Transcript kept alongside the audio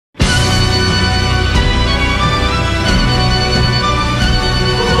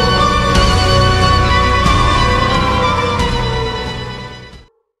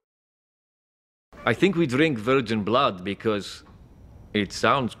I think we drink virgin blood because it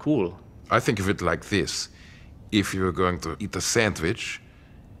sounds cool. I think of it like this. If you were going to eat a sandwich,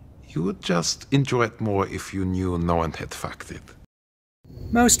 you would just enjoy it more if you knew no one had fucked it.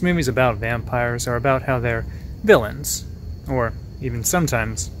 Most movies about vampires are about how they're villains, or even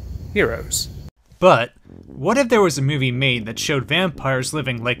sometimes heroes. But what if there was a movie made that showed vampires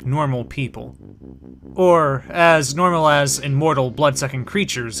living like normal people? Or as normal as immortal, blood-sucking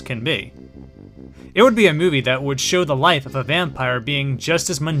creatures can be. It would be a movie that would show the life of a vampire being just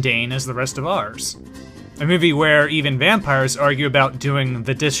as mundane as the rest of ours. A movie where even vampires argue about doing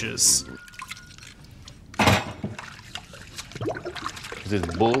the dishes. This is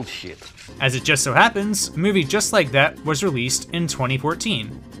bullshit. As it just so happens, a movie just like that was released in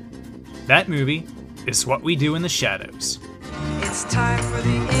 2014. That movie is What We Do in the Shadows. It's time for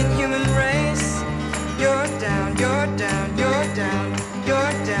the inhuman race. You're down, you're down, you're down,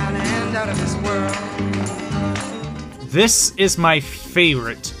 you're down and out of this world. This is my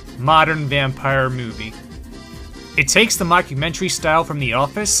favorite modern vampire movie. It takes the mockumentary style from The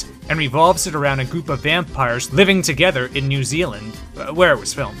Office and revolves it around a group of vampires living together in New Zealand, where it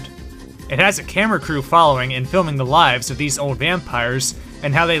was filmed. It has a camera crew following and filming the lives of these old vampires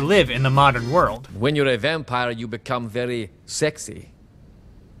and how they live in the modern world. When you're a vampire, you become very sexy.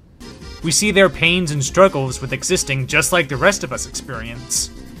 We see their pains and struggles with existing just like the rest of us experience.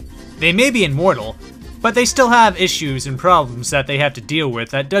 They may be immortal, but they still have issues and problems that they have to deal with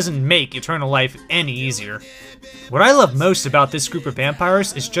that doesn't make eternal life any easier. What I love most about this group of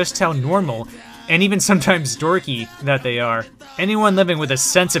vampires is just how normal, and even sometimes dorky, that they are. Anyone living with a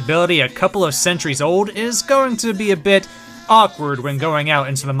sensibility a couple of centuries old is going to be a bit awkward when going out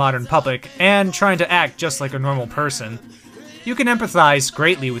into the modern public and trying to act just like a normal person. You can empathize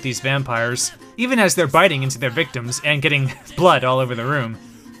greatly with these vampires, even as they're biting into their victims and getting blood all over the room.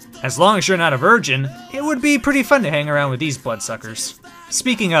 As long as you're not a virgin, it would be pretty fun to hang around with these bloodsuckers.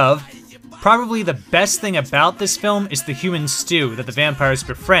 Speaking of, probably the best thing about this film is the human Stu that the vampires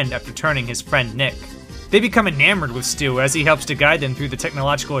befriend after turning his friend Nick. They become enamored with Stu as he helps to guide them through the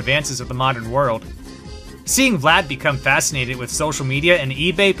technological advances of the modern world. Seeing Vlad become fascinated with social media and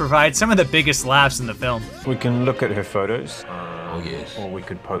eBay provides some of the biggest laughs in the film. We can look at her photos. Oh yes. Or we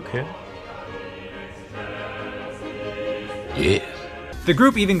could poke her. Yeah. The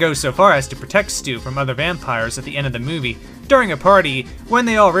group even goes so far as to protect Stu from other vampires at the end of the movie, during a party when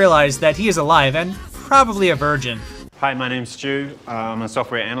they all realize that he is alive and probably a virgin. Hi, my name's Stu. I'm a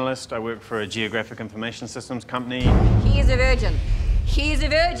software analyst. I work for a geographic information systems company. He is a virgin. He is a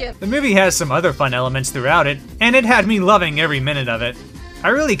virgin. The movie has some other fun elements throughout it, and it had me loving every minute of it. I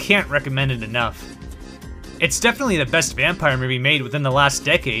really can't recommend it enough. It's definitely the best vampire movie made within the last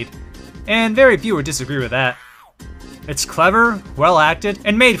decade, and very few would disagree with that. It's clever, well acted,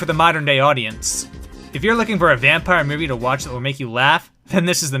 and made for the modern day audience. If you're looking for a vampire movie to watch that will make you laugh, then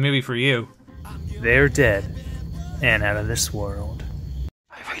this is the movie for you. They're dead, and out of this world.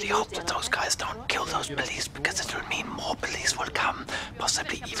 I really hope that those guys don't kill those police, because it will mean more police will come,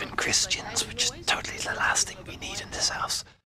 possibly even Christians, which is totally the last thing we need in this house.